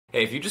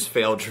Hey, if you just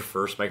failed your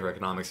first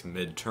microeconomics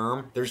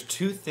midterm, there's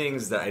two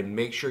things that I'd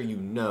make sure you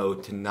know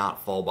to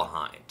not fall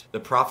behind. The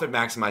profit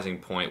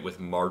maximizing point with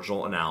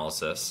marginal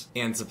analysis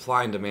and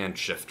supply and demand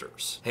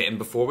shifters. Hey, and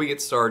before we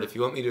get started, if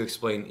you want me to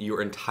explain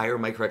your entire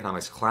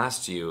microeconomics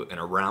class to you in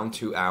around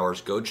 2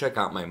 hours, go check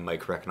out my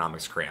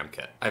microeconomics cram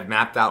kit. I've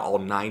mapped out all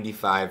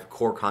 95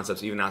 core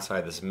concepts even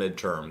outside this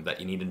midterm that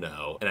you need to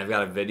know, and I've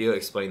got a video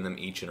explaining them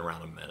each in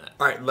around a minute.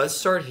 All right, let's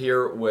start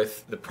here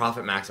with the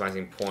profit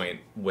maximizing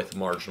point with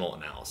marginal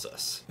analysis.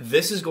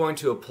 This is going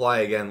to apply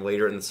again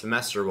later in the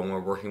semester when we're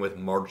working with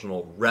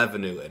marginal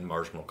revenue and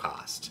marginal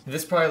cost.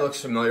 This probably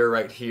looks familiar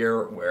right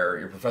here, where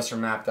your professor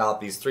mapped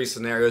out these three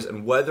scenarios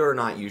and whether or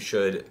not you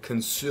should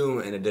consume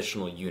an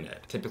additional unit.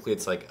 Typically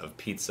it's like a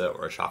pizza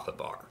or a chocolate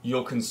bar.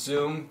 You'll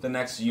consume the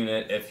next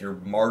unit if your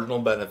marginal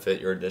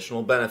benefit, your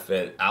additional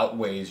benefit,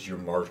 outweighs your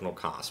marginal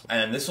cost.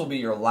 And this will be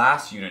your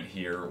last unit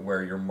here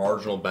where your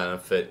marginal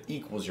benefit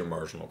equals your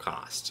marginal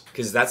cost,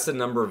 because that's the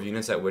number of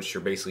units at which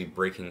you're basically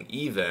breaking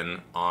even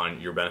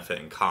on your benefit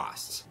and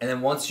costs. And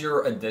then once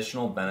your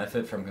additional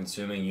benefit from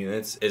consuming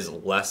units is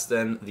less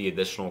than the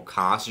additional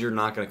cost, you're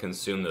not going to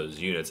consume those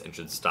units and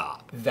should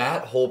stop.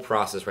 That whole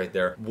process right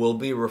there will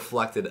be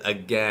reflected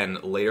again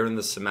later in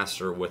the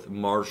semester with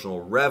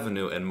marginal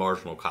revenue and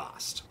marginal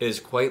cost. It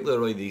is quite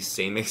literally the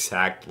same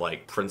exact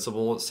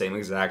principle, same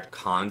exact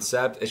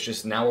concept. It's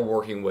just now we're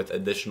working with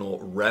additional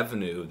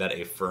revenue that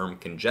a firm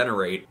can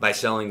generate by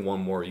selling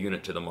one more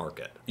unit to the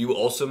market. You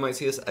also might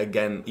see this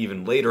again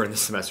even later in the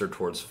semester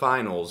towards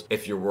finals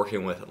if you're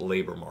working with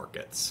labor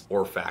markets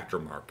or factor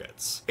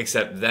markets.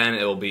 Except then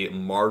it'll be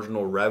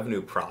marginal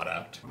revenue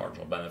product,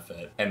 marginal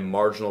benefit, and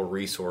marginal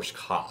resource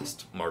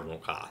cost, marginal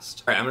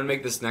cost. All right, I'm gonna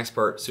make this next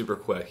part super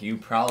quick. You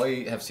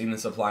probably have seen the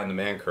supply and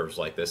demand curves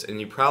like this, and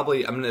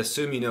I'm gonna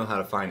assume you know how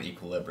to find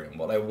equilibrium.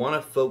 What I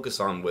wanna focus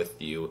on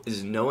with you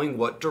is knowing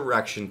what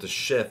direction to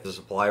shift the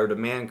supply or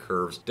demand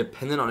curves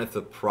depending on if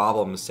the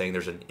problem is saying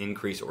there's an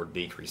increase or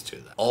decrease to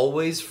them.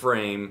 Always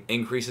frame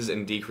increases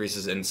and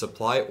decreases in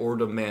supply or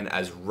demand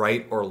as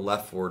right or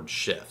leftward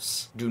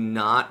shifts. Do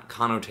not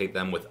connotate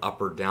them with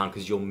up or down,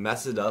 because you'll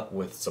mess it up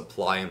with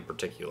supply in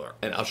particular.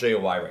 And I'll show you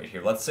why right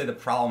here. Let's say the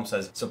problem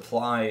says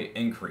supply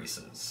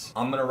increases.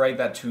 I'm gonna write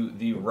that to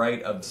the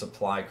right of the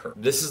supply curve.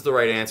 This is the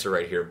right answer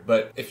right here,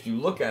 but if you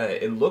look at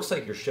it, it looks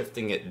like you're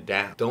shifting it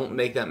down. Don't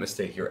make that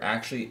mistake. You're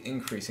actually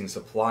increasing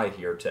supply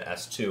here to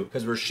S2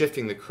 because we're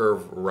shifting the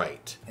curve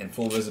right. And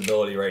full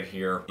visibility right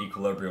here,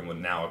 equilibrium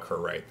would now occur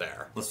right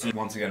there. Let's do it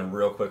once again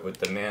real quick with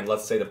demand.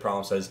 Let's say the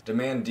problem says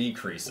demand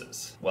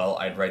decreases. Well,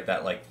 I'd write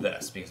that like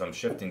this because I'm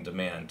shifting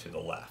demand to the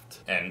left.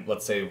 And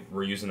let's say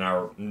we're using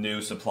our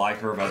new supply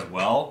curve as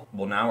well.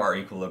 Well, now our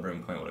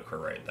equilibrium point would occur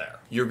right there.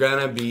 You're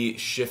gonna be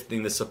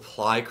shifting the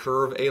supply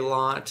curve a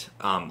lot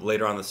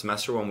later on in the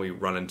semester when we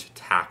run into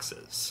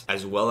taxes,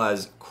 as well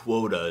as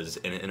quotas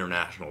in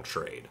international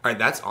trade. All right,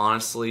 that's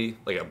honestly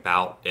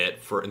about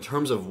it in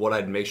terms of what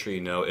I'd make sure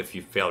you know if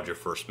you failed your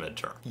first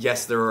midterm.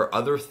 Yes, there are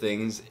other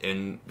things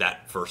in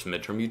that first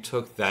midterm you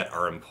took that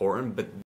are important, but